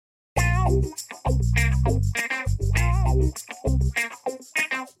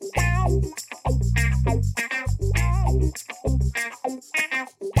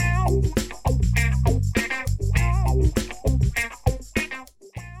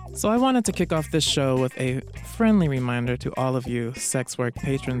So I wanted to kick off this show with a friendly reminder to all of you sex work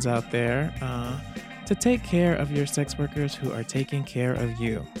patrons out there to take care of your sex workers who are taking care of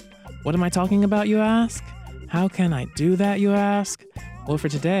you. What am I talking about, you ask? How can I do that, you ask? Well, for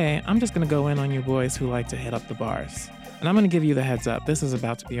today, I'm just going to go in on you boys who like to hit up the bars. And I'm going to give you the heads up. This is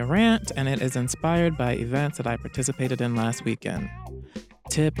about to be a rant, and it is inspired by events that I participated in last weekend.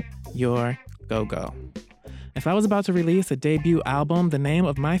 Tip your go-go. If I was about to release a debut album, the name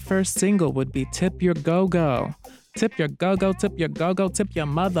of my first single would be Tip Your Go-Go. Tip your go-go, tip your go-go, tip your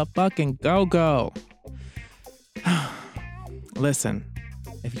motherfucking go-go. Listen,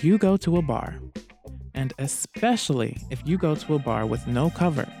 if you go to a bar, and especially if you go to a bar with no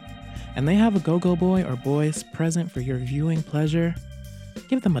cover, and they have a go-go boy or boys present for your viewing pleasure,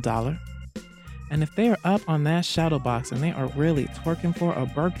 give them $1. And if they are up on that shadow box and they are really twerking for a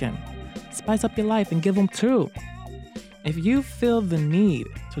Birkin, spice up your life and give them $2. If you feel the need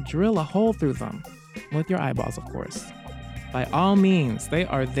to drill a hole through them, with your eyeballs of course, by all means, they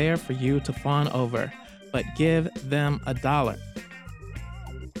are there for you to fawn over, but give them $1.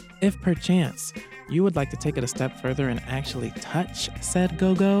 If perchance you would like to take it a step further and actually touch said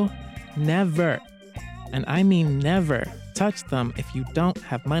go-go, never, and I mean never, touch them if you don't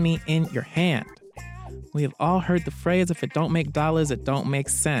have money in your hand. We have all heard the phrase, if it don't make dollars, it don't make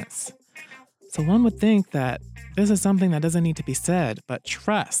sense. So one would think that this is something that doesn't need to be said, but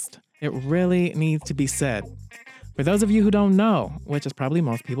trust, it really needs to be said. For those of you who don't know, which is probably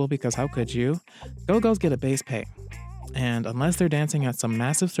most people because how could you, go-go's get a base pay. And unless they're dancing at some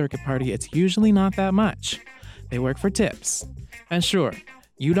massive circuit party, it's usually not that much. They work for tips. And sure,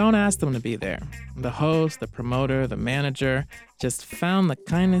 you don't ask them to be there. The host, the promoter, the manager just found the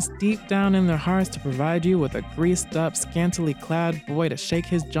kindness deep down in their hearts to provide you with a greased up, scantily clad boy to shake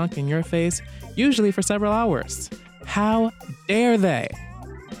his junk in your face, usually for several hours. How dare they?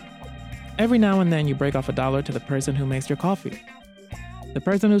 Every now and then you break off $1 to the person who makes your coffee, the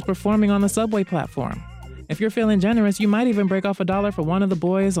person who's performing on the subway platform. If you're feeling generous, you might even break off $1 for one of the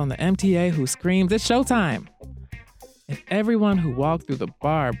boys on the MTA who screams, "It's showtime!" If everyone who walked through the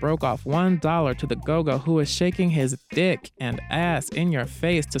bar broke off $1 to the go-go who is shaking his dick and ass in your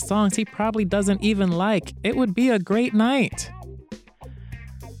face to songs he probably doesn't even like, it would be a great night.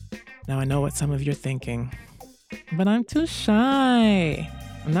 Now I know what some of you are thinking, but I'm too shy.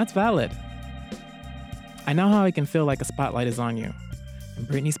 And that's valid. I know how it can feel like a spotlight is on you, and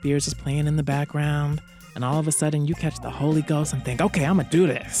Britney Spears is playing in the background, and all of a sudden you catch the Holy Ghost and think, okay, I'm gonna do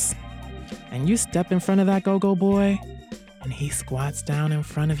this. And you step in front of that go-go boy, and he squats down in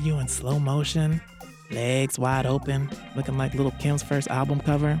front of you in slow motion, legs wide open, looking like Lil' Kim's first album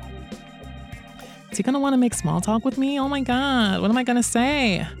cover. Is he gonna wanna make small talk with me? Oh my God, what am I gonna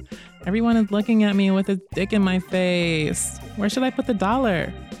say? Everyone is looking at me with his dick in my face. Where should I put the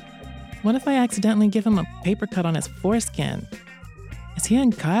 $1? What if I accidentally give him a paper cut on his foreskin? Is he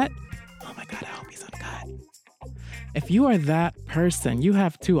uncut? Oh my God, I hope he's uncut. If you are that person, you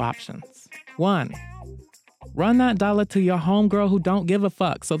have two options. One, run that $1 to your homegirl who don't give a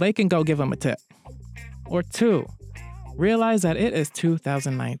fuck so they can go give him a tip. Or two, realize that it is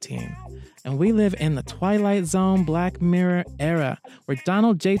 2019 and we live in the Twilight Zone Black Mirror era where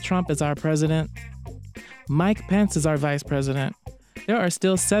Donald J. Trump is our president, Mike Pence is our vice president. There are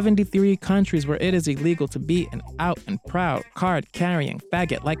still 73 countries where it is illegal to be an out and proud card-carrying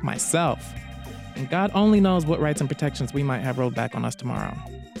faggot like myself. And God only knows what rights and protections we might have rolled back on us tomorrow.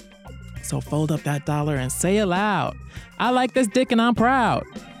 So fold up that $1 and say it loud. I like this dick and I'm proud.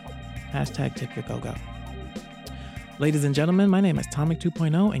 Hashtag tip your go-go. Ladies and gentlemen, my name is Tomic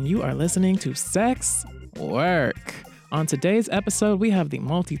 2.0 and you are listening to Sex Work. On today's episode, we have the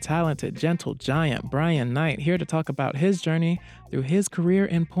multi-talented, gentle giant Bryan Knight here to talk about his journey through his career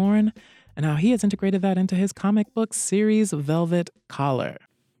in porn and how he has integrated that into his comic book series, Velvet Collar.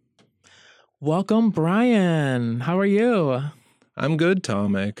 Welcome, Bryan. How are you? I'm good,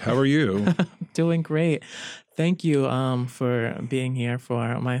 Tomic. How are you? Doing great. Thank you for being here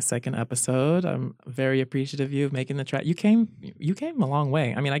for my second episode. I'm very appreciative of you making the trek. You came a long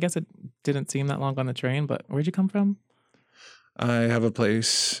way. I mean, I guess it didn't seem that long on the train, but where'd you come from? I have a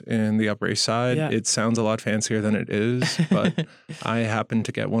place in the Upper East Side. Yeah. It sounds a lot fancier than it is, but I happened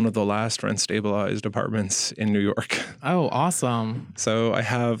to get one of the last rent-stabilized apartments in New York. Oh, awesome. So I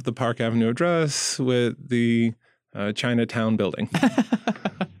have the Park Avenue address with the Chinatown building.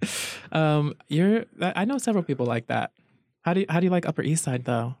 I know several people like that. How do you like Upper East Side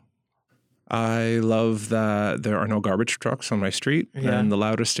though? I love that there are no garbage trucks on my street, and the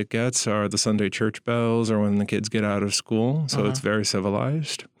loudest it gets are the Sunday church bells or when the kids get out of school. So it's very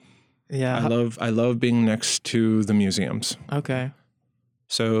civilized. Yeah. I love being next to the museums. Okay.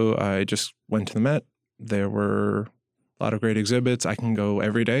 So I just went to the Met. There were a lot of great exhibits. I can go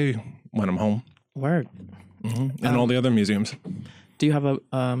every day when I'm home. Word. Mm-hmm. And all the other museums. Do you have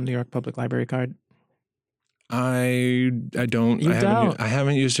a New York Public Library card? I don't. You don't? I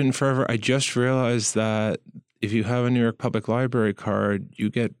haven't used it in forever. I just realized that if you have a New York Public Library card, you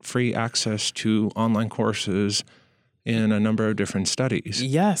get free access to online courses in a number of different studies.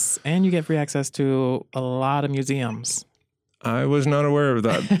 Yes, and you get free access to a lot of museums. I was not aware of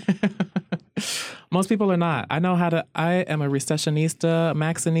that. Most people are not. I am a recessionista,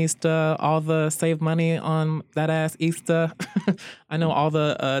 maxinista, all the save money on that ass Easter. I know all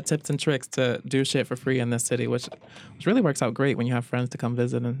the tips and tricks to do shit for free in this city, which really works out great when you have friends to come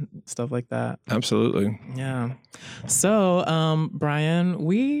visit and stuff like that. Absolutely. Yeah. So, Bryan,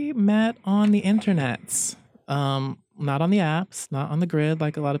 we met on the internets. Not on the apps, not on the grid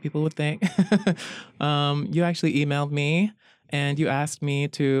like a lot of people would think. You actually emailed me and you asked me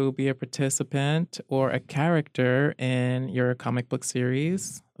to be a participant or a character in your comic book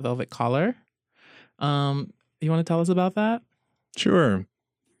series, Velvet Collar. You want to tell us about that? Sure.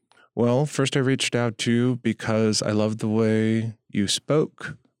 Well, first I reached out to you because I loved the way you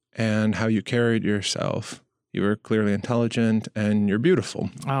spoke and how you carried yourself. You were clearly intelligent and you're beautiful.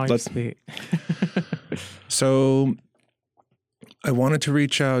 Oh, you're sweet. So I wanted to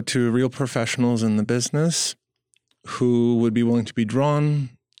reach out to real professionals in the business who would be willing to be drawn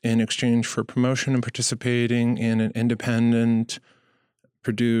in exchange for promotion and participating in an independent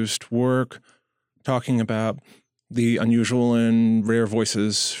produced work talking about the unusual and rare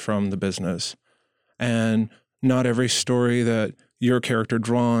voices from the business. And not every story that your character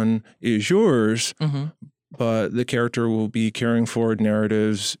drawn is yours, but the character will be carrying forward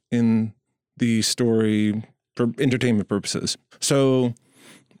narratives in the story for entertainment purposes. So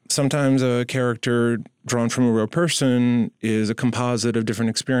sometimes a character drawn from a real person is a composite of different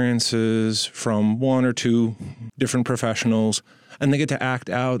experiences from one or two different professionals, and they get to act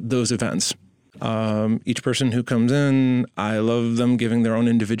out those events. Each person who comes in, I love them giving their own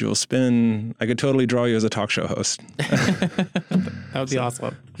individual spin. I could totally draw you as a talk show host. That would be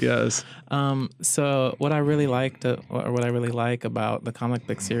awesome. Yes. So what I really like about the comic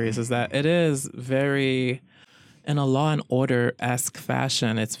book series is that it is very, in a Law and Order-esque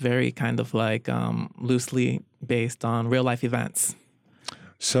fashion, it's very kind of like loosely based on real life events.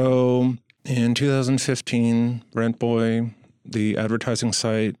 So in 2015, Rent Boy, the advertising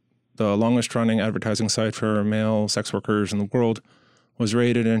site, the longest running advertising site for male sex workers in the world, was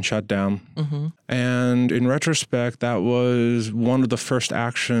raided and shut down. And in retrospect, that was one of the first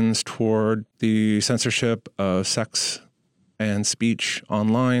actions toward the censorship of sex and speech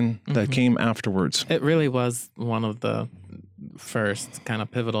online that came afterwards. It really was one of the first kind of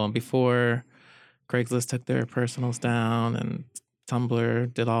pivotal. And before Craigslist took their personals down and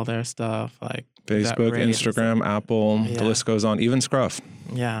Tumblr did all their stuff, like Facebook, Instagram, Apple, the list goes on, even Scruff.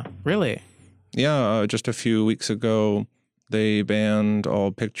 Yeah, really? Yeah, just a few weeks ago, they banned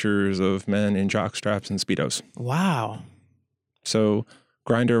all pictures of men in jockstraps and Speedos. Wow. So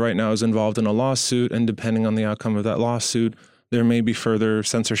Grindr right now is involved in a lawsuit, and depending on the outcome of that lawsuit, there may be further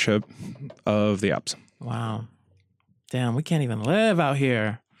censorship of the apps. Wow. Damn, we can't even live out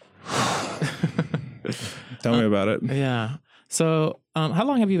here. Tell me about it. Yeah. So how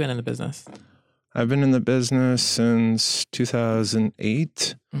long have you been in the business? I've been in the business since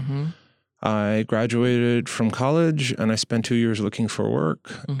 2008. I graduated from college and I spent 2 years looking for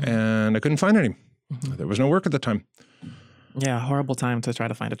work and I couldn't find any. There was no work at the time. Yeah, horrible time to try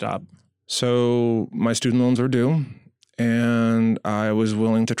to find a job. So my student loans were due and I was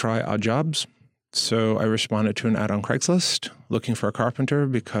willing to try odd jobs. So I responded to an ad on Craigslist looking for a carpenter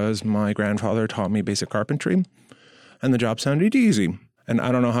because my grandfather taught me basic carpentry and the job sounded easy. And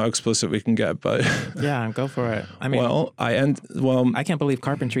I don't know how explicit we can get, but yeah, go for it. I mean, I can't believe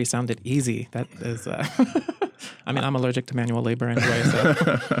carpentry sounded easy. That is, I mean, I'm allergic to manual labor anyway.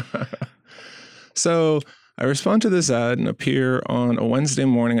 So I respond to this ad and appear on a Wednesday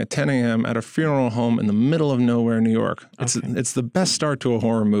morning at 10 a.m. at a funeral home in the middle of nowhere, New York. It's the best start to a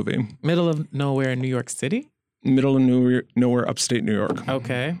horror movie. Middle of nowhere, New York City? Middle of nowhere, upstate New York.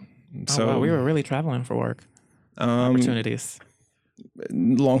 Okay. So wow, we were really traveling for work. Opportunities.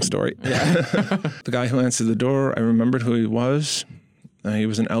 Long story. Yeah. The guy who answered the door, I remembered who he was. He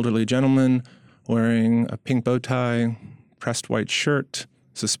was an elderly gentleman wearing a pink bow tie, pressed white shirt,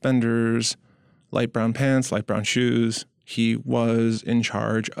 suspenders, light brown pants, light brown shoes. He was in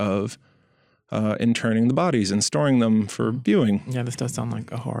charge of interning the bodies and storing them for viewing. Yeah, this does sound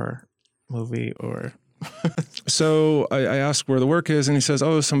like a horror movie or... So I asked where the work is, and he says,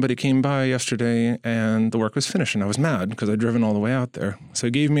 oh, somebody came by yesterday and the work was finished. And I was mad because I'd driven all the way out there. So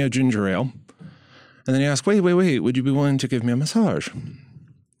he gave me a ginger ale. And then he asked, wait, would you be willing to give me a massage?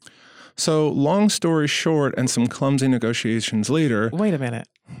 So long story short, and some clumsy negotiations later. Wait a minute.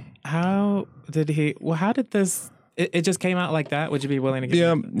 How did this... It just came out like that? Would you be willing to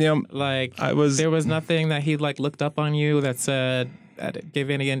give me... Yeah. Like, there was nothing that he like looked up on you that said, that it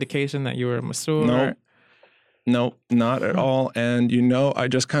gave any indication that you were a masseur? No, not at all. And I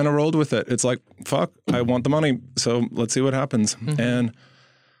just kind of rolled with it. It's like, fuck, I want the money. So let's see what happens. Mm-hmm. And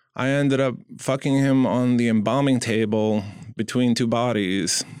I ended up fucking him on the embalming table between two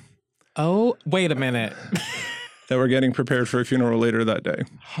bodies. Oh, wait a minute. That were getting prepared for a funeral later that day.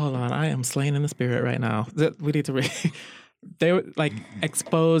 Hold on. I am slain in the spirit right now. We need to read. They were like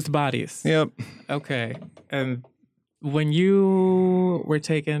exposed bodies. Yep. Okay. And when you were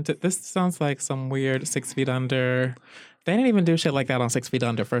taken to, this sounds like some weird 6 Feet Under. They didn't even do shit like that on 6 Feet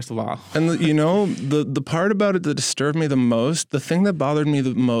Under, first of all. And the part about it that disturbed me the most, the thing that bothered me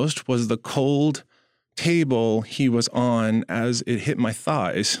the most was the cold table he was on as it hit my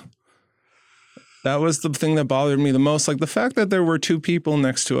thighs. That was the thing that bothered me the most. Like the fact that there were two people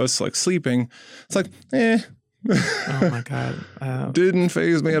next to us, like sleeping. It's like, Oh my God. Didn't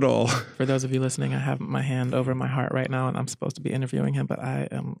faze me at all. For those of you listening, I have my hand over my heart right now and I'm supposed to be interviewing him, but I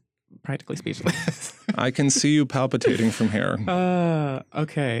am practically speechless. I can see you palpitating from here.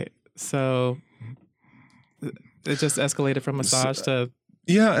 Okay. So it just escalated from massage to...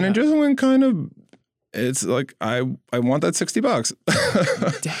 Yeah, and it just went kind of... It's like, I want that $60.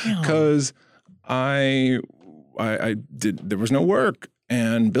 Damn. Because I did, there was no work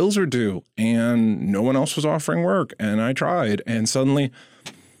and bills are due and no one else was offering work and I tried and suddenly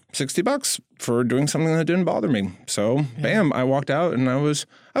 $60 for doing something that didn't bother me. So bam, I walked out and I was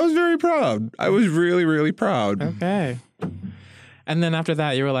very proud. I was really, really proud. Okay. And then after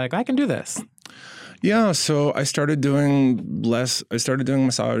that you were like, I can do this. Yeah. So I started doing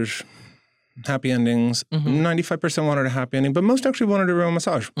massage, happy endings. 95% wanted a happy ending, but most actually wanted a real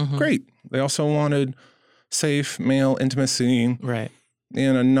massage. Great. They also wanted safe male intimacy. Right.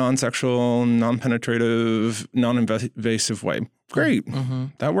 In a non-sexual, non-penetrative, non-invasive way. Great.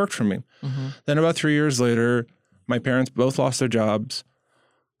 That worked for me. Then about 3 years later, my parents both lost their jobs.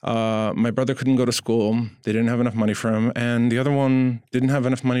 My brother couldn't go to school. They didn't have enough money for him. And the other one didn't have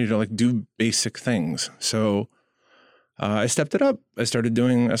enough money to like do basic things. So I stepped it up. I started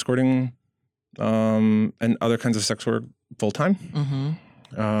doing escorting and other kinds of sex work full-time.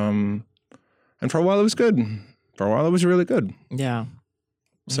 And for a while it was good. For a while it was really good. Yeah.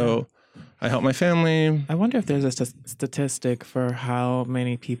 So I helped my family. I wonder if there's a statistic for how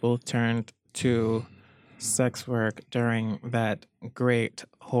many people turned to sex work during that great,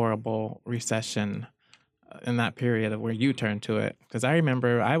 horrible recession in that period of where you turned to it. Because I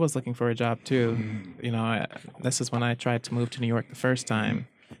remember I was looking for a job too. This is when I tried to move to New York the first time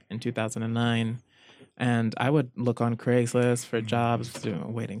in 2009. And I would look on Craigslist for jobs,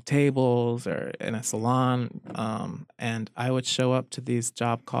 waiting tables or in a salon. And I would show up to these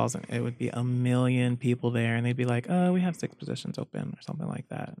job calls and it would be a million people there. And they'd be like, oh, we have 6 positions open or something like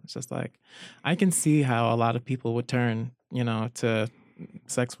that. It's just like, I can see how a lot of people would turn, to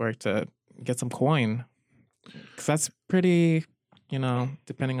sex work to get some coin. Because that's pretty,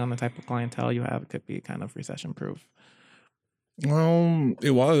 depending on the type of clientele you have, it could be kind of recession proof. Well,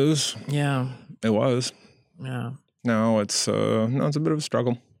 it was. Yeah. It was. Yeah. Now it's a bit of a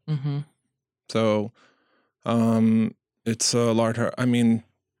struggle. So, it's a large. I mean,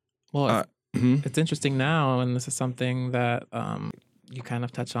 well, it's interesting now, and this is something that you kind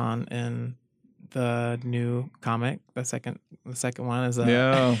of touch on in the new comic. The second one is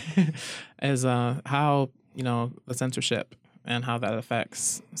is how the censorship. And how that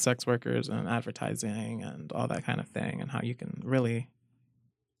affects sex workers and advertising and all that kind of thing, and how you can really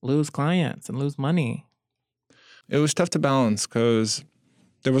lose clients and lose money. It was tough to balance because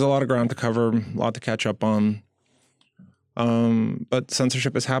there was a lot of ground to cover, a lot to catch up on. But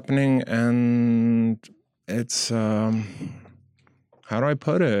censorship is happening, and it's how do I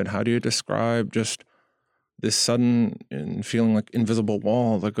put it? How do you describe just this sudden and feeling like invisible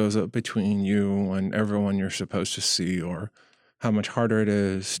wall that goes up between you and everyone you're supposed to see, or how much harder it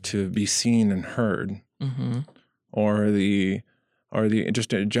is to be seen and heard, or the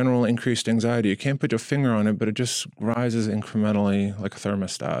just a general increased anxiety. You can't put your finger on it, but it just rises incrementally like a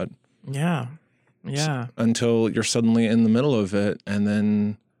thermostat. Yeah. Until you're suddenly in the middle of it, and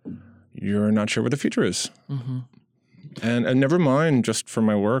then you're not sure what the future is. And never mind just for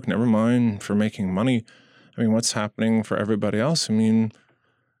my work, never mind for making money. I mean, what's happening for everybody else? I mean,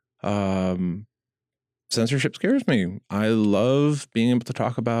 censorship scares me. I love being able to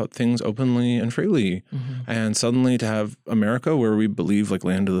talk about things openly and freely. And suddenly to have America, where we believe like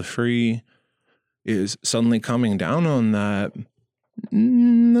land of the free, is suddenly coming down on that,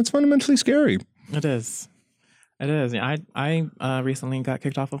 that's fundamentally scary. It is. It is. I recently got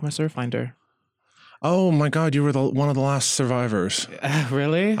kicked off of my Surf Finder. Oh my God, you were one of the last survivors.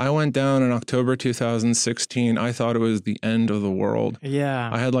 Really? I went down in October 2016. I thought it was the end of the world. Yeah.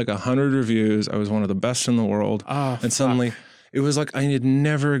 I had like 100 reviews. I was one of the best in the world. Oh, and suddenly it was like I had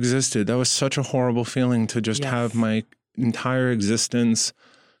never existed. That was such a horrible feeling to just have my entire existence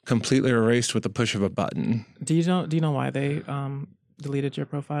completely erased with the push of a button. Do you know why they deleted your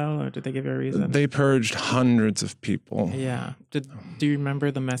profile, or did they give you a reason? They purged hundreds of people. Yeah. Do you remember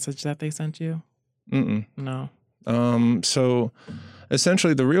the message that they sent you? No. So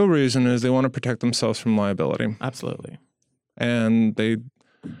essentially the real reason is they want to protect themselves from liability. Absolutely. And they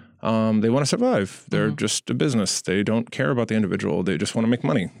want to survive. They're just a business. They don't care about the individual. They just want to make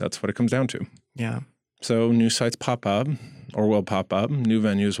money. That's what it comes down to. Yeah. So new sites pop up or will pop up. New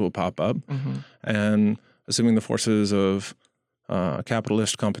venues will pop up. And assuming the forces of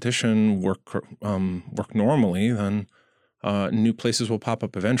capitalist competition work normally, then new places will pop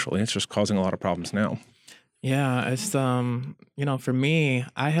up eventually. It's just causing a lot of problems now. Yeah, it's for me,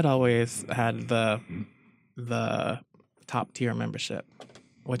 I had always had the top tier membership,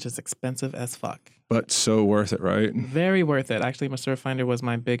 which is expensive as fuck. But so worth it, right? Very worth it. Actually, my Surf Finder was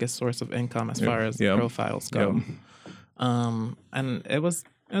my biggest source of income as far as profiles go. And it's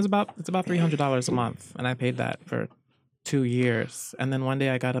about $300 a month, and I paid that for 2 years. And then one day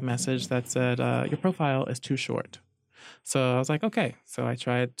I got a message that said, your profile is too short. So I was like, okay. So I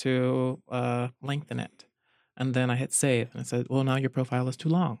tried to lengthen it. And then I hit save. And it said, well, now your profile is too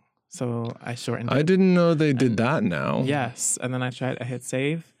long. So I shortened it. I didn't know they did that now. Yes. And then I hit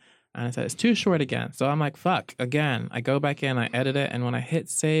save. And it said, it's too short again. So I'm like, fuck, again. I go back in, I edit it. And when I hit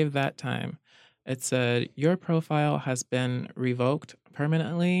save that time, it said, your profile has been revoked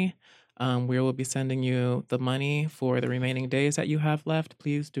permanently. We will be sending you the money for the remaining days that you have left.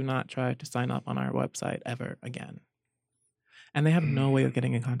 Please do not try to sign up on our website ever again. And they have no way of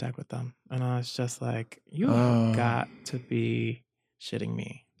getting in contact with them. And I was just like, you have got to be shitting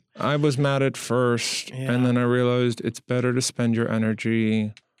me. I was mad at first, and then I realized it's better to spend your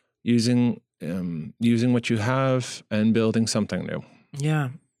energy using what you have and building something new. Yeah,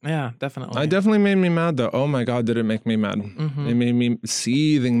 definitely. It definitely made me mad, though. Oh my God, did it make me mad? It made me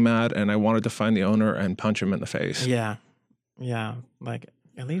seething mad, and I wanted to find the owner and punch him in the face. Yeah. Like,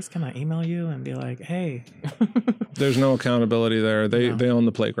 at least can I email you and be like, hey. There's no accountability there. They own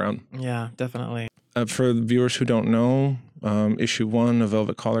the playground. Yeah, definitely. For the viewers who don't know, issue 1 of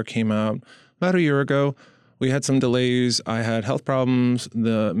Velvet Collar came out about a year ago. We had some delays. I had health problems.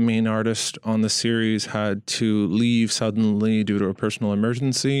 The main artist on the series had to leave suddenly due to a personal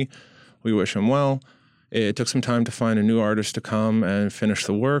emergency. We wish him well. It took some time to find a new artist to come and finish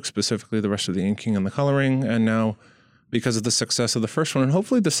the work, specifically the rest of the inking and the coloring. And now, because of the success of the first one, and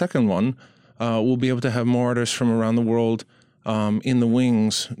hopefully the second one, we'll be able to have more artists from around the world in the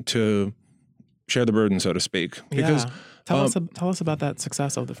wings to share the burden, so to speak. Because tell us about that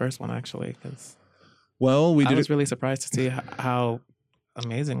success of the first one, actually, because I was really surprised to see how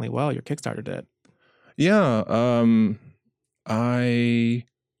amazingly well your Kickstarter did. Yeah, I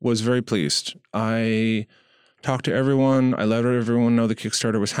was very pleased. I talked to everyone. I let everyone know the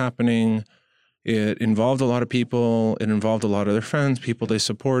Kickstarter was happening. It involved a lot of people. It involved a lot of their friends, people they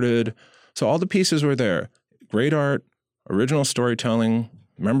supported. So all the pieces were there. Great art, original storytelling,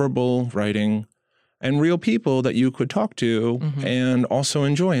 memorable writing, and real people that you could talk to and also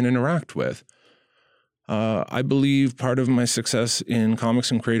enjoy and interact with. I believe part of my success in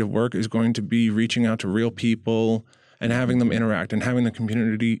comics and creative work is going to be reaching out to real people and having them interact and having the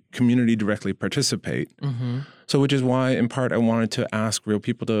community directly participate. So which is why, in part, I wanted to ask real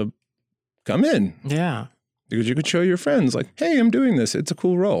people to come in. Yeah. Because you could show your friends, like, hey, I'm doing this. It's a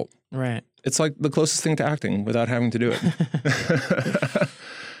cool role. Right. It's like the closest thing to acting without having to do it.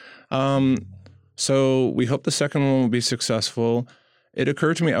 So we hope the second one will be successful. It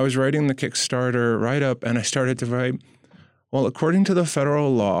occurred to me, I was writing the Kickstarter write-up, and I started to write, well, according to the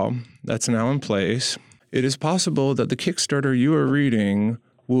federal law that's now in place, it is possible that the Kickstarter you are reading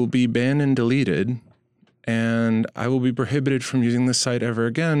will be banned and deleted, and I will be prohibited from using this site ever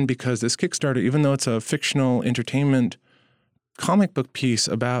again because this Kickstarter, even though it's a fictional entertainment comic book piece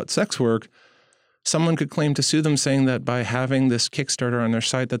about sex work, someone could claim to sue them saying that by having this Kickstarter on their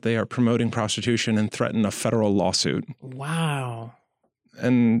site that they are promoting prostitution and threaten a federal lawsuit. Wow.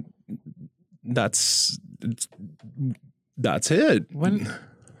 And that's it.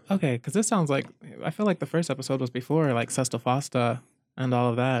 Okay, because this sounds like, I feel like the first episode was before like Sesta Fosta and all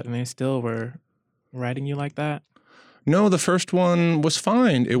of that, and they still were writing you like that? No, the first one was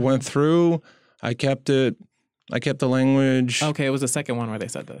fine. It went through. I kept the language. Okay, it was the second one where they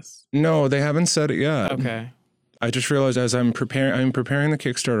said this. No, they haven't said it yet. Okay. I just realized as I'm preparing the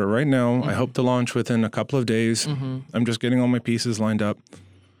Kickstarter right now. Mm-hmm. I hope to launch within a couple of days. Mm-hmm. I'm just getting all my pieces lined up.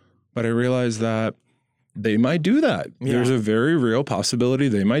 But I realized that they might do that. Yeah. There's a very real possibility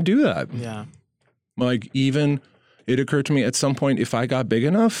they might do that. Yeah. Like, even it occurred to me at some point, if I got big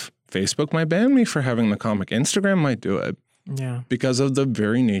enough, Facebook might ban me for having the comic. Instagram might do it. Yeah. Because of the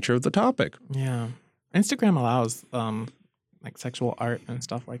very nature of the topic. Yeah. Instagram allows like sexual art and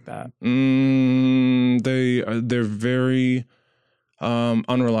stuff like that. They're very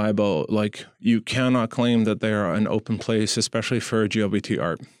unreliable. Like, you cannot claim that they are an open place, especially for GLBT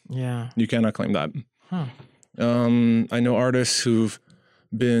art. Yeah. You cannot claim that. Huh. I know artists who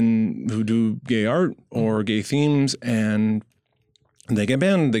do gay art or gay themes, and they get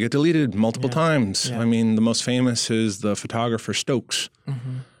banned. They get deleted multiple times. Yeah. I mean, the most famous is the photographer Stokes.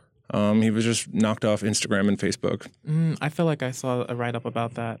 Mm-hmm. He was just knocked off Instagram and Facebook. I feel like I saw a write-up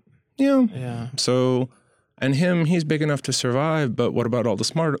about that. Yeah. Yeah. So, and he's big enough to survive, but what about all the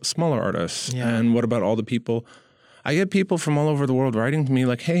smaller artists? Yeah. And what about all the people? I get people from all over the world writing to me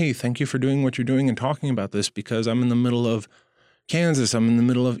like, hey, thank you for doing what you're doing and talking about this, because I'm in the middle of Kansas, I'm in the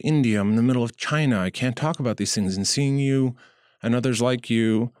middle of India, I'm in the middle of China. I can't talk about these things, and seeing you and others like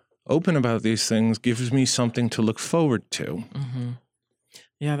you open about these things gives me something to look forward to. Mm-hmm.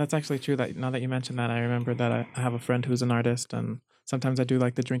 Yeah, that's actually true. That now that you mentioned that, I remember that I have a friend who's an artist, and sometimes I do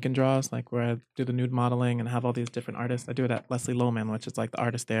like the drink and draws, like where I do the nude modeling and have all these different artists. I do it at Leslie Lohman, which is like the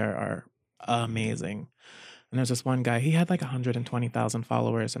artists there are amazing. And there's this one guy, he had like 120,000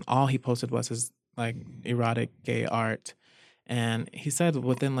 followers, and all he posted was his like erotic gay art. And he said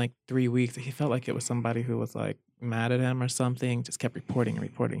within like 3 weeks, he felt like it was somebody who was like mad at him or something, just kept reporting and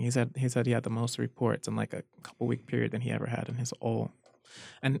reporting. He said he had the most reports in like a couple week period than he ever had in his whole.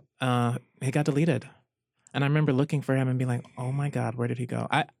 And he got deleted. And I remember looking for him and being like, oh my God, where did he go?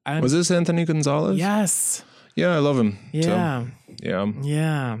 Was this Anthony Gonzalez? Yes. Yeah, I love him. Yeah. So, yeah.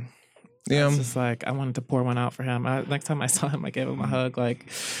 Yeah. Yeah. It's just like, I wanted to pour one out for him. Next time I saw him, I gave him a hug. Like,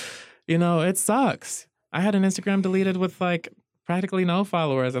 it sucks. I had an Instagram deleted with like practically no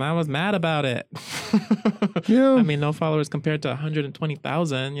followers, and I was mad about it. Yeah. I mean, no followers compared to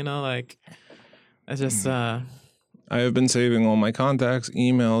 120,000, like, it's just, I have been saving all my contacts,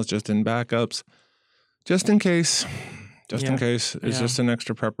 emails, just in backups, just in case. In case. It's just an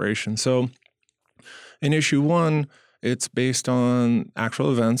extra preparation. So in issue 1, it's based on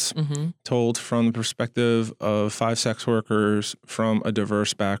actual events told from the perspective of 5 sex workers from a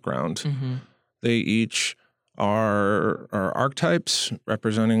diverse background. They each are archetypes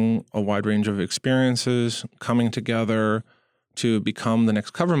representing a wide range of experiences coming together to become the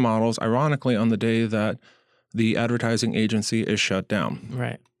next cover models, ironically, on the day that the advertising agency is shut down.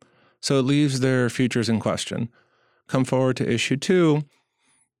 Right. So it leaves their futures in question. Come forward to issue 2,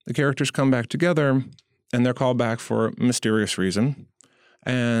 the characters come back together, and they're called back for a mysterious reason.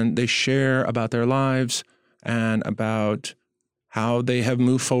 And they share about their lives and about how they have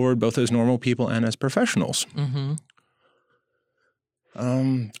moved forward both as normal people and as professionals.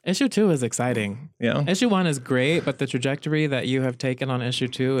 Issue 2 is exciting. Yeah. Issue 1 is great, but the trajectory that you have taken on issue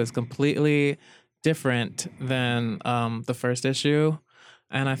 2 is completely different than the first issue.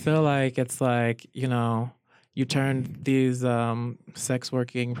 And I feel like it's like, you turned these sex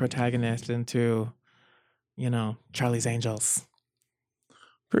working protagonists into, Charlie's Angels.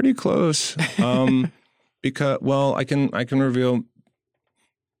 Pretty close. Because, well, I can reveal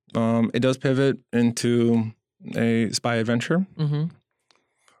it does pivot into a spy adventure.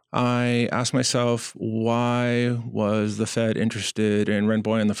 I asked myself, why was the Fed interested in Rent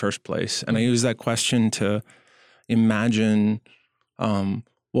Boy in the first place? And I used that question to imagine what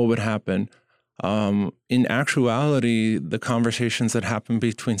would happen. In actuality, the conversations that happen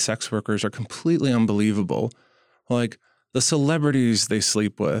between sex workers are completely unbelievable. Like the celebrities they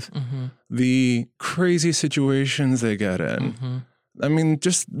sleep with, the crazy situations they get in. I mean,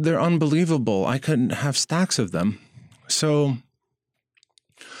 just they're unbelievable. I couldn't have stacks of them. So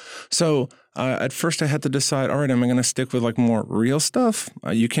at first I had to decide, all right, am I going to stick with like more real stuff?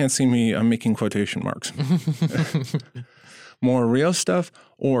 You can't see me, I'm making quotation marks. More real stuff,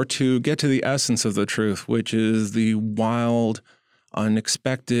 or to get to the essence of the truth, which is the wild,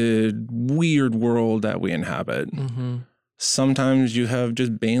 unexpected, weird world that we inhabit. Mm-hmm. Sometimes you have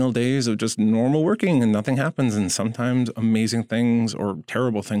just banal days of just normal working and nothing happens. And sometimes amazing things or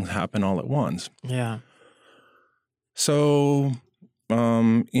terrible things happen all at once. Yeah. So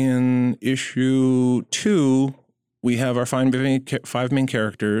in issue 2, we have our 5 main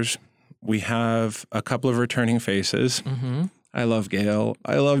characters. We have a couple of returning faces. Mm-hmm. I love Gail.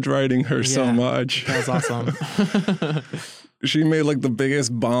 I loved writing her so much. That was awesome. She made like the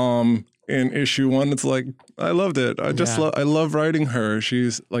biggest bomb in issue 1. It's like, I loved it. I just I love writing her.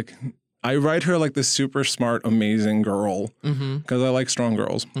 She's like, I write her like this super smart, amazing girl because I like strong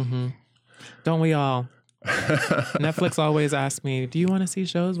girls. Mm-hmm. Don't we all? Netflix always asks me, do you want to see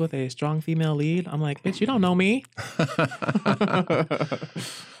shows with a strong female lead? I'm like, bitch, you don't know me.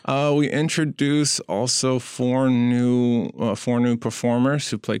 We introduce also 4 new performers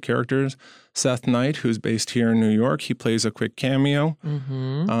who play characters. Seth Knight, who's based here in New York, he plays a quick cameo.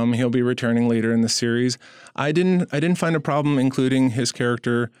 Mm-hmm. He'll be returning later in the series. I didn't find a problem including his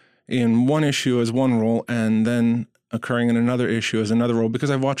character in one issue as one role and then occurring in another issue as another role because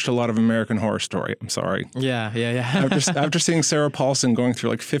I've watched a lot of American Horror Story. I'm sorry. Yeah. After seeing Sarah Paulson going through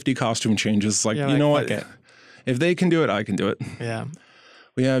like 50 costume changes, like, you know what? If they can do it, I can do it. Yeah.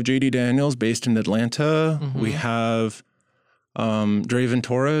 We have J.D. Daniels based in Atlanta. Mm-hmm. We have Draven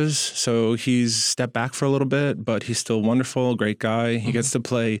Torres. So he's stepped back for a little bit, but he's still wonderful, great guy. He gets to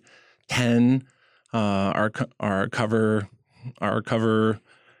play 10, our cover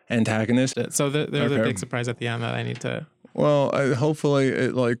antagonist. So there's a big surprise at the end that I need to. Well, hopefully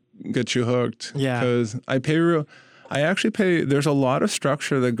it like gets you hooked. Yeah. Because I actually pay. There's a lot of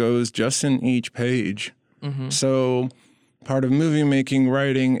structure that goes just in each page. Mm-hmm. So part of movie making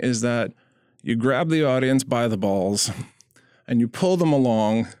writing is that you grab the audience by the balls and you pull them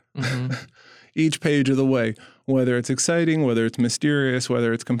along each page of the way, whether it's exciting, whether it's mysterious,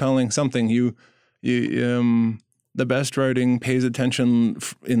 whether it's compelling, something the best writing pays attention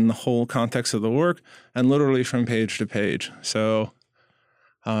in the whole context of the work and literally from page to page. So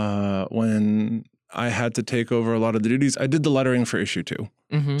when I had to take over a lot of the duties, I did the lettering for issue 2.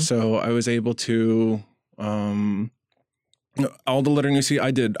 Mm-hmm. So I was able to, all the lettering you see,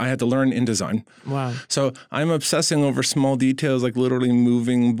 I had to learn InDesign. Wow. So I'm obsessing over small details, like literally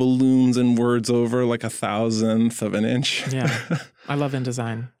moving balloons and words over like 1,000th of an inch. Yeah. I love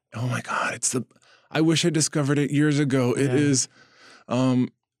InDesign. Oh my God. I wish I discovered it years ago. It is,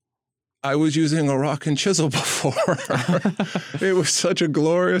 I was using a rock and chisel before. It was such a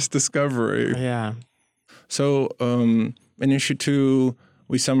glorious discovery. Yeah. So in issue 2,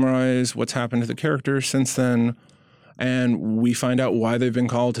 we summarize what's happened to the characters since then, and we find out why they've been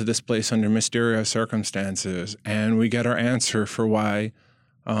called to this place under mysterious circumstances, and we get our answer for why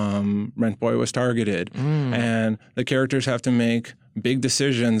Rent Boy was targeted. And the characters have to make big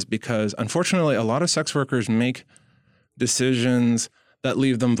decisions because, unfortunately, a lot of sex workers make decisions that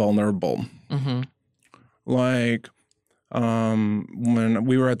leave them vulnerable. Mm-hmm. Like when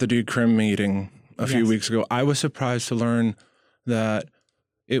we were at the Decrim meeting a few weeks ago, I was surprised to learn that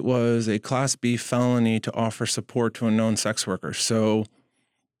it was a Class B felony to offer support to a known sex worker. So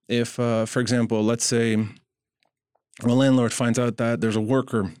if, for example, let's say a landlord finds out that there's a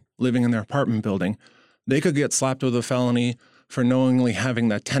worker living in their apartment building, they could get slapped with a felony for knowingly having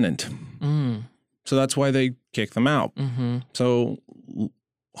that tenant. So that's why they kick them out. Mm-hmm. So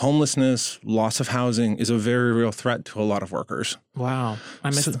homelessness, loss of housing is a very real threat to a lot of workers. Wow.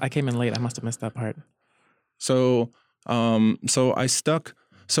 I came in late. I must have missed that part. So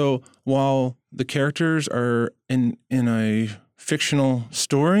So while the characters are in a fictional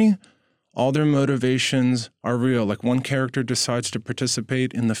story, all their motivations are real. Like one character decides to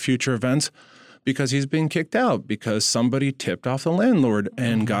participate in the future events because he's been kicked out because somebody tipped off the landlord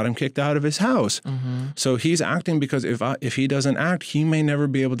and got him kicked out of his house. Mm-hmm. So he's acting because if he doesn't act, he may never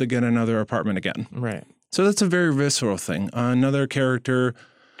be able to get another apartment again. Right. So that's a very visceral thing. Another character,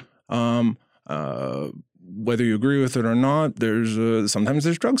 whether you agree with it or not, sometimes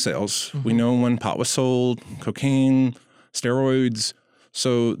there's drug sales. Mm-hmm. We know when pot was sold, cocaine, steroids.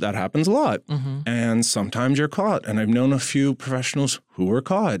 So that happens a lot. Mm-hmm. And sometimes you're caught. And I've known a few professionals who were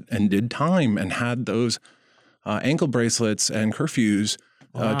caught and did time and had those ankle bracelets and curfews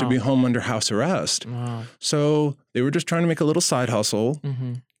to be home under house arrest. Wow. So they were just trying to make a little side hustle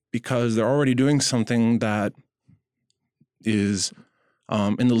because they're already doing something that is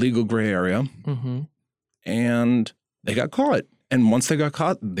in the legal gray area. Mm-hmm. And they got caught. And once they got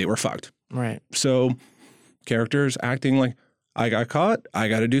caught, they were fucked. Right. So characters acting like, I got caught, I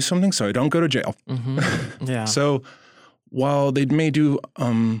got to do something so I don't go to jail. Mm-hmm. Yeah. So while they may do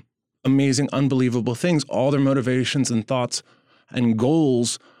amazing, unbelievable things, all their motivations and thoughts and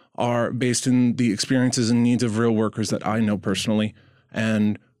goals are based in the experiences and needs of real workers that I know personally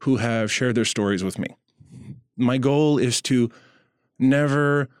and who have shared their stories with me. My goal is to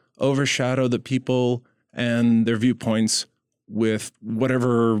never overshadow the people and their viewpoints with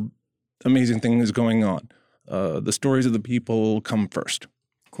whatever amazing thing is going on. The stories of the people come first.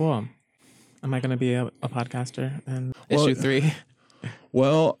 Cool. Am I going to be a podcaster in issue 3?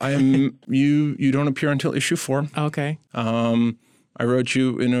 Well, you don't appear until issue 4. Okay. I wrote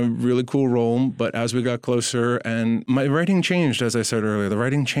you in a really cool role, but as we got closer, and my writing changed, as I said earlier. The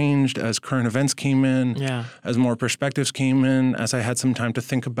writing changed as current events came in, as more perspectives came in, as I had some time to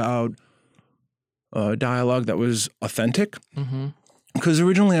think about dialogue that was authentic. Because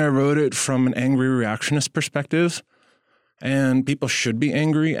originally I wrote it from an angry reactionist perspective, and people should be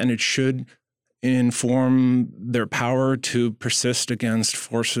angry, and it should inform their power to persist against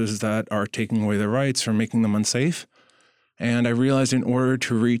forces that are taking away their rights or making them unsafe. And I realized in order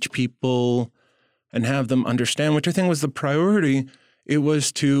to reach people and have them understand, which I think was the priority, it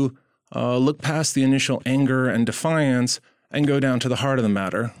was to look past the initial anger and defiance and go down to the heart of the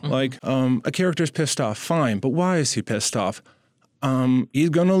matter. Like, a character's pissed off, fine, but why is he pissed off?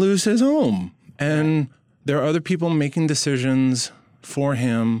 He's going to lose his home. And there are other people making decisions for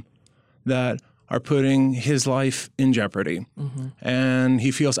him that are putting his life in jeopardy. And he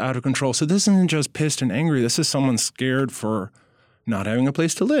feels out of control. So this isn't just pissed and angry. This is someone scared for not having a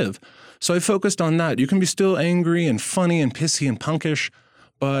place to live. So I focused on that. You can be still angry and funny and pissy and punkish,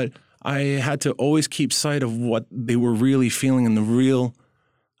 but I had to always keep sight of what they were really feeling and the real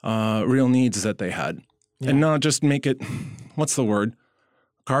needs that they had. And not just make it, what's the word?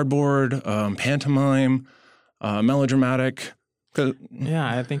 Cardboard, pantomime, melodramatic.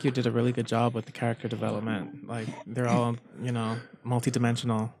 Yeah, I think you did a really good job with the character development. Like, they're all,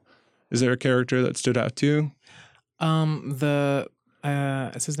 multidimensional. Is there a character that stood out to you?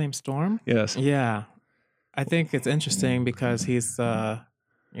 Is his name Storm? Yes. Yeah. I think it's interesting because he's,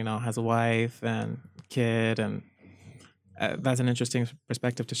 has a wife and kid, and that's an interesting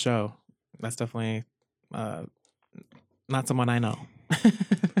perspective to show. That's definitely not someone I know.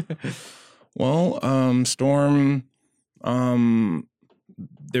 Well, Storm,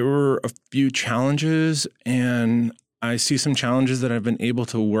 there were a few challenges, and I see some challenges that I've been able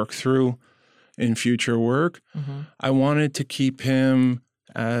to work through in future work. I wanted to keep him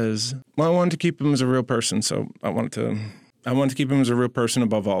as a real person. So I wanted to keep him as a real person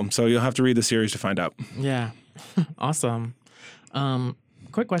above all. So you'll have to read the series to find out. Yeah. Awesome.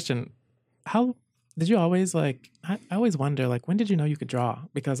 Quick question. How did you always I always wonder, when did you know you could draw?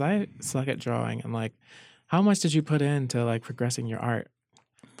 Because I suck at drawing, and how much did you put into progressing your art?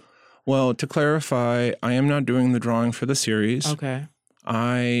 Well, to clarify, I am not doing the drawing for the series. Okay.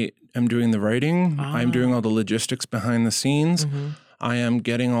 I am doing the writing. I'm doing all the logistics behind the scenes. I am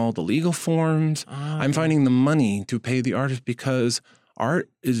getting all the legal forms. I'm finding the money to pay the artist because art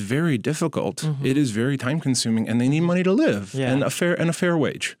is very difficult. It is very time consuming, and they need money to live and a fair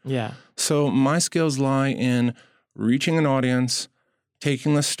wage. Yeah. So my skills lie in reaching an audience,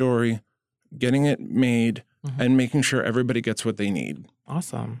 taking the story, getting it made, and making sure everybody gets what they need.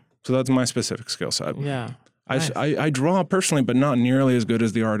 Awesome. So that's my specific skill set. Yeah. Nice. I draw personally, but not nearly as good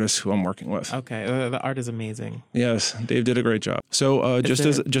as the artists who I'm working with. Okay, the art is amazing. Yes, Dave did a great job. So just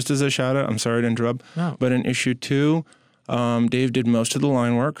as a shout out, I'm sorry to interrupt, but in issue 2, Dave did most of the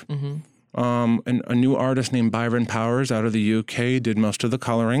line work. And a new artist named Byron Powers out of the UK did most of the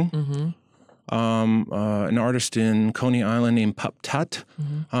coloring. An artist in Coney Island named Pup Tut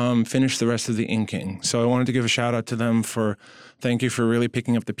finished the rest of the inking. So I wanted to give a shout out to them thank you for really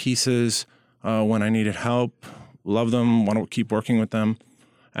picking up the pieces when I needed help. Love them, want to keep working with them.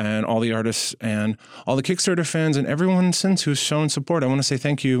 And all the artists and all the Kickstarter fans and everyone since who's shown support. I want to say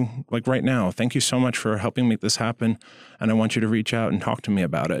thank you, right now. Thank you so much for helping make this happen. And I want you to reach out and talk to me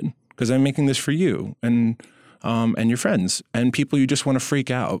about it because I'm making this for you and your friends and people you just want to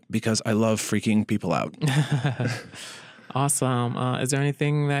freak out because I love freaking people out. Awesome. Is there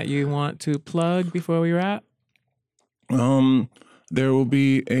anything that you want to plug before we wrap? There will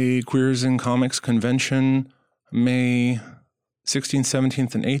be a Queers in Comics convention May 16th,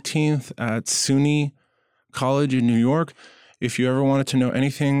 17th, and 18th at SUNY College in New York. If you ever wanted to know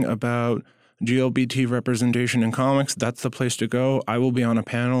anything about GLBT representation in comics, that's the place to go. I will be on a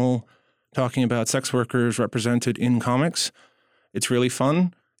panel talking about sex workers represented in comics. It's really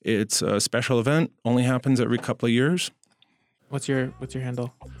fun. It's a special event, only happens every couple of years. What's your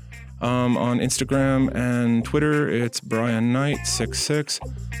handle? On Instagram and Twitter, it's Bryan Knight 66.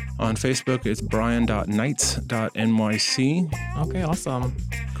 On Facebook, it's bryan.knights.nyc. Okay, awesome.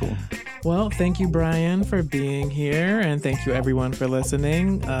 Cool. Well, thank you, Bryan, for being here, and thank you, everyone, for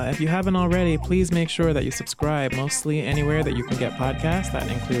listening. If you haven't already, please make sure that you subscribe, mostly anywhere that you can get podcasts. That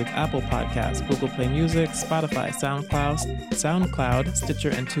includes Apple Podcasts, Google Play Music, Spotify, SoundCloud, Stitcher,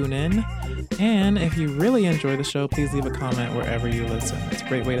 and TuneIn. And if you really enjoy the show, please leave a comment wherever you listen. It's a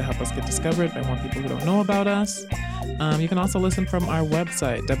great way to help us get discovered by more people who don't know about us. You can also listen from our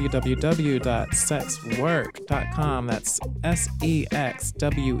website, www.sexwerk.com. That's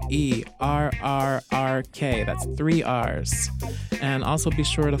SEXWERRRK. That's 3 R's. And also be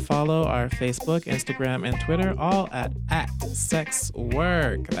sure to follow our Facebook, Instagram, and Twitter, all at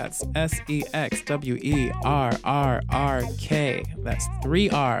 @sexwerk. That's SEXWERRRK. That's 3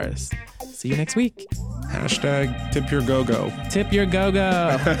 R's. See you next week. #TipYourGoGo. Tip your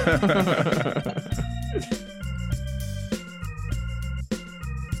go-go.